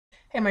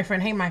Hey my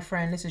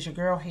friend, this is your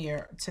girl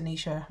here,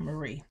 Tanisha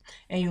Marie.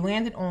 And you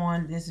landed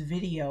on this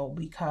video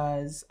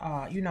because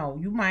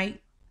you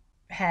might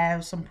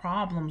have some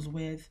problems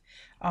with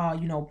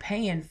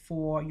paying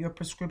for your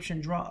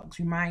prescription drugs.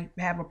 You might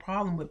have a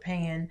problem with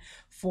paying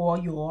for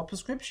your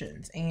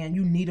prescriptions and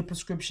you need a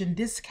prescription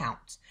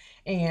discount.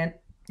 And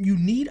you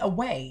need a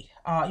way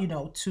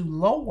to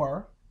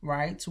lower,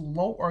 right, to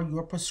lower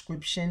your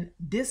prescription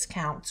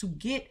discount to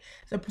get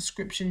the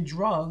prescription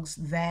drugs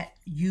that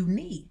you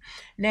need.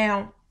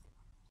 Now,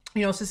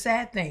 it's a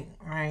sad thing,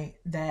 right?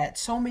 That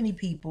so many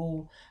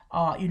people,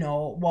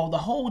 well, the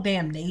whole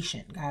damn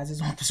nation, guys,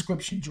 is on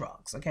prescription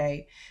drugs,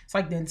 okay? It's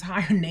like the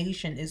entire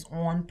nation is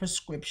on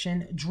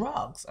prescription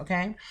drugs,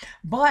 okay?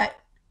 But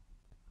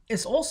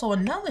it's also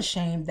another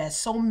shame that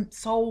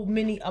so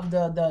many of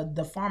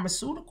the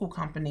pharmaceutical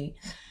company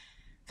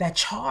that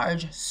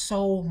charge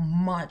so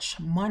much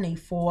money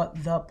for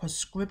the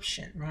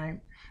prescription,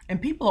 right?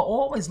 And people are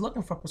always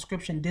looking for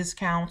prescription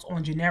discounts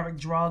on generic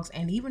drugs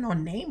and even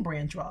on name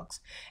brand drugs.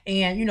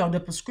 And the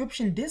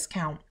prescription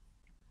discount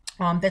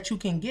that you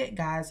can get,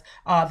 guys,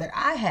 that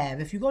I have,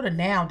 if you go to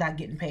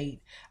now.gettingpaid,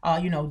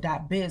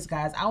 .biz,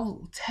 guys,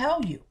 I'll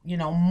tell you,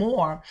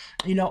 more,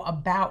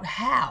 about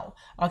how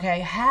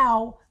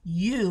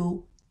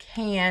you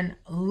can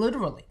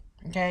literally,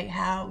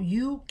 how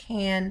you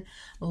can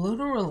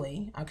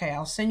literally,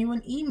 I'll send you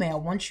an email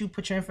once you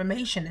put your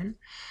information in.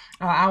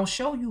 I'll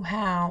show you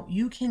how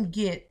you can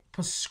get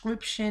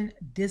prescription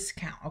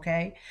discount,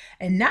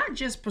 and not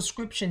just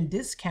prescription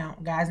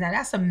discount, guys. Now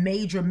that's a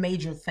major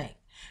thing,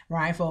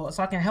 right? So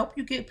I can help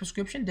you get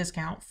prescription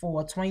discount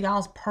for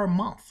 $20 per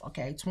month,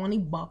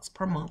 $20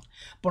 per month.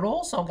 But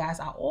also, guys,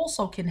 I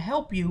also can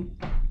help you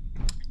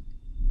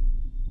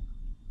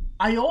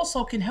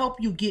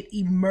get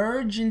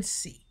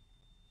emergency,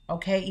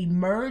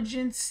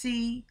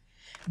 emergency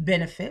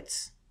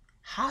benefits,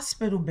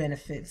 hospital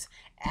benefits,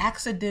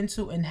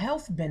 accidental and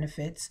health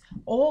benefits,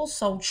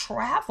 also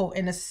travel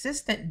and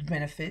assistant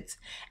benefits,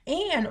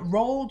 and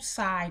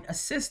roadside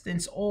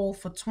assistance, all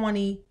for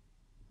 $20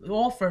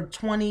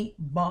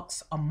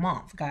 a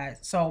month, guys.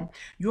 So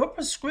your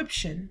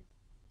prescription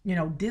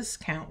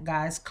discount,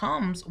 guys,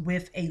 comes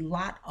with a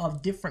lot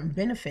of different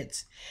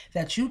benefits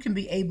that you can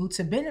be able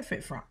to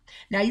benefit from.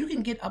 Now you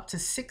can get up to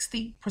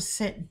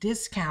 60%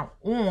 discount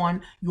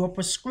on your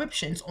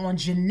prescriptions on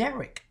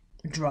generic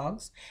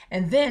drugs,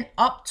 and then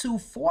up to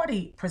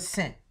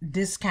 40%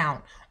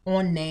 discount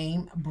on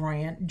name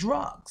brand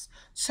drugs.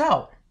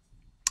 So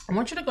I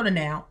want you to go to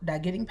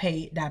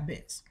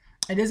now.gettingpaid.biz.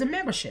 It is a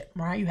membership,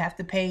 right? You have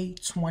to pay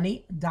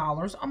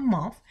 $20 a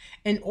month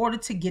in order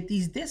to get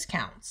these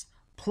discounts.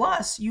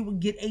 Plus, you will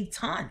get a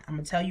ton. I'm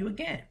going to tell you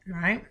again,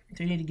 right?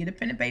 So you need to get a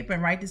pen and paper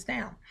and write this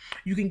down.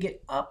 You can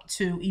get up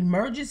to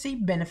emergency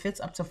benefits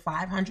up to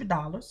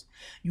 $500.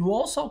 You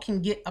also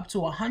can get up to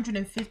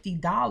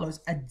 $150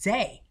 a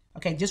day,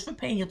 just for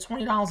paying your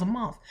 $20 a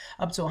month,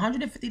 up to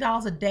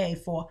 $150 a day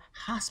for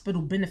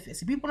hospital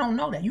benefits. People don't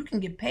know that. You can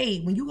get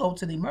paid when you go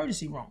to the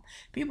emergency room.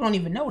 People don't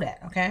even know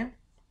that,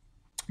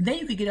 Then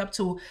you could get up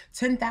to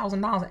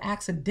 $10,000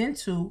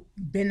 accidental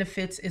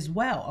benefits as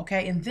well,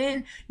 And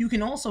then you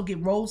can also get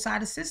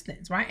roadside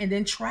assistance, right? And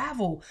then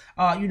travel,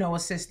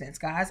 assistance,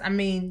 guys. I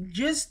mean,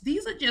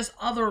 these are just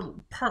other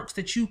perks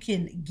that you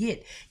can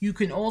get. You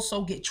can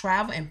also get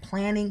travel and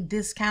planning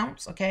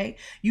discounts,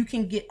 You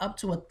can get up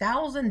to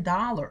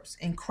 $1,000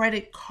 in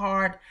credit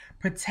card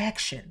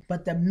protection.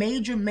 But the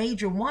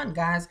major one,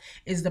 guys,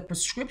 is the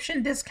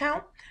prescription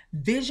discount,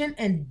 vision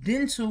and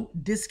dental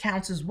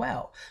discounts as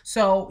well.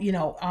 So,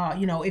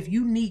 if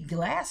you need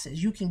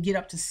glasses, you can get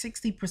up to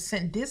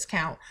 60%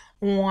 discount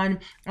on,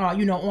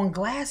 on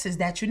glasses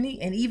that you need,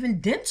 and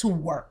even dental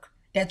work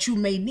that you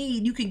may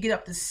need, you can get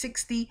up to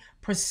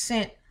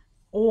 60%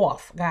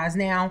 off, guys.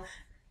 Now,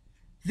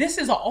 this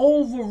is an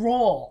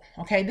overall,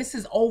 This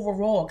is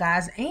overall,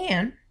 guys,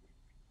 and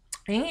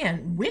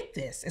with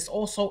this, it's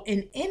also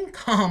an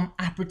income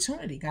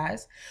opportunity,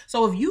 guys.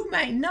 So if you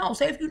may know,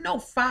 say if you know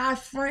 5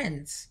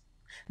 friends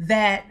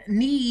that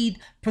need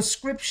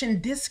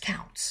prescription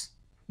discounts,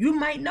 you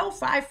might know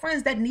 5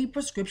 friends that need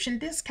prescription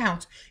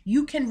discounts.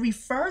 You can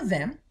refer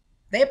them.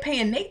 They're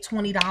paying their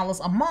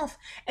 $20 a month,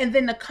 and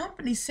then the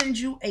company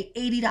sends you a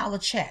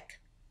 $80 check.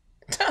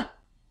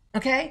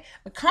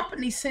 The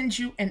company sends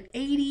you an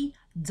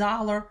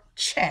 $80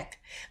 check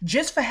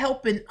just for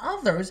helping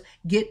others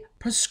get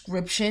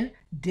prescription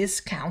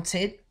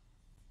discounted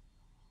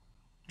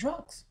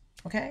drugs,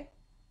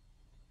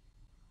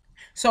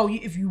 So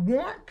if you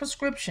want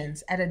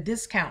prescriptions at a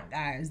discount,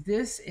 guys,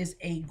 this is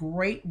a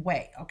great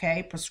way,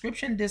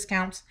 Prescription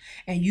discounts,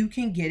 and you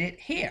can get it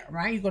here,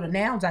 right? You go to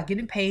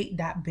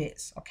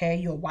now.gettingpaid.biz,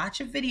 You'll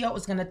watch a video.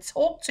 It's going to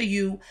talk to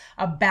you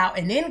about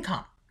an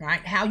income,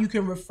 right? How you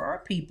can refer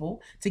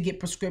people to get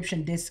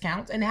prescription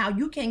discounts and how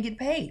you can get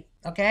paid,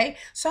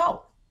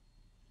 So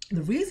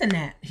the reason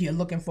that you're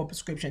looking for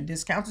prescription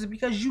discounts is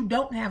because you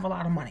don't have a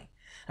lot of money,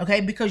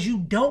 Because you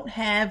don't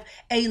have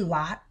a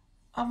lot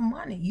of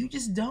money. You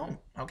just don't,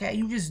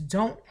 You just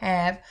don't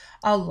have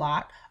a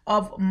lot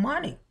of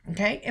money,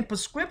 And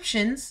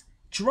prescriptions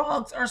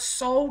drugs are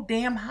so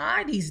damn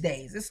high these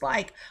days. It's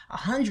like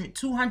 $100,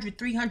 $200,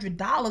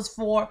 $300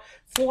 for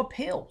 4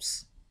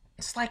 pills.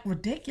 It's like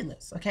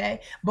ridiculous,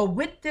 okay? But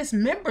with this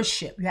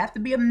membership, you have to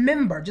be a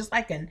member, just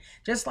like a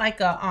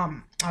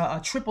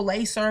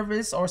AAA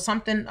service or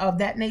something of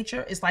that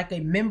nature. It's like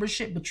a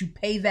membership, but you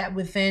pay that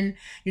within,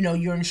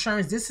 your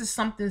insurance. This is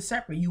something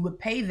separate. You would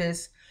pay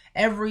this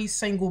every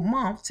single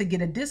month to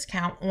get a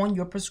discount on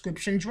your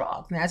prescription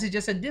drugs. Now, this is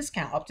just a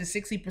discount up to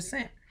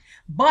 60%.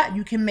 But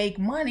you can make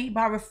money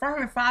by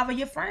referring 5 of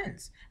your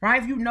friends,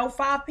 right? If you know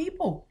 5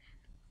 people,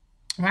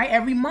 right?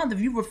 Every month, if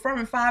you're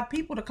referring 5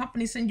 people, the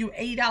company send you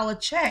an $80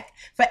 check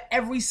for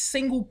every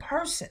single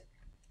person.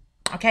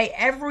 Okay,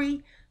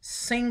 every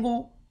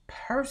single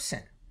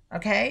person.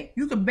 Okay,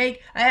 you could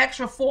make an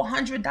extra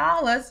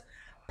 $400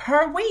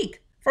 per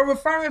week for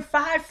referring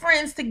 5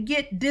 friends to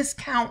get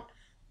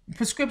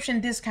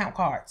prescription discount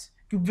cards.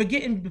 You're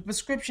getting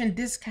prescription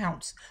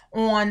discounts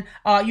on,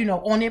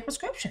 on their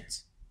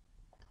prescriptions.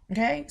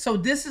 Okay, so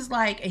this is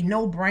like a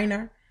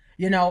no-brainer.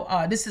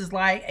 This is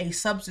like a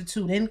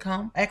substitute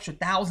income, extra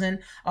 $1,000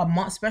 a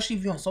month, especially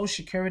if you're on Social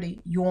Security,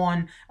 you're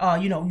on,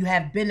 you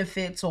have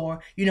benefits, or,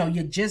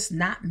 you're just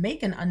not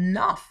making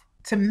enough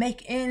to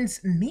make ends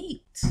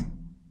meet.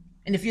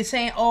 And if you're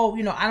saying, oh,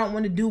 I don't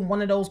want to do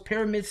one of those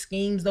pyramid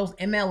schemes, those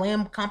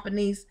MLM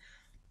companies,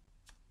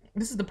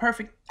 this is the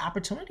perfect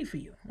opportunity for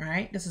you,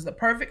 right? This is the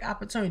perfect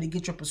opportunity to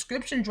get your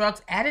prescription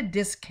drugs at a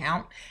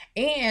discount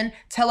and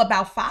tell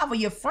about 5 of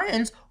your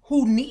friends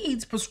who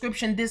needs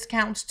prescription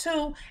discounts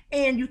too,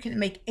 and you can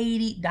make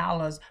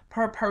 $80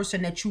 per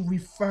person that you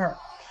refer.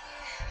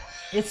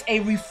 It's a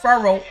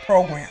referral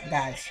program,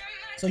 guys.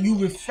 So you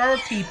refer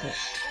people,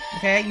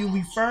 okay? You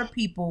refer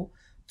people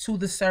to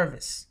the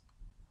service,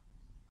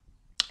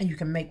 and you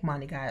can make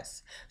money,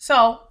 guys.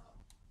 So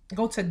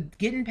go to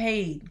getting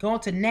paid. Go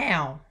to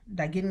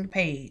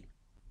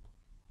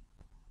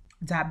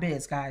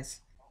now.gettingpaid.biz,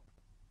 guys.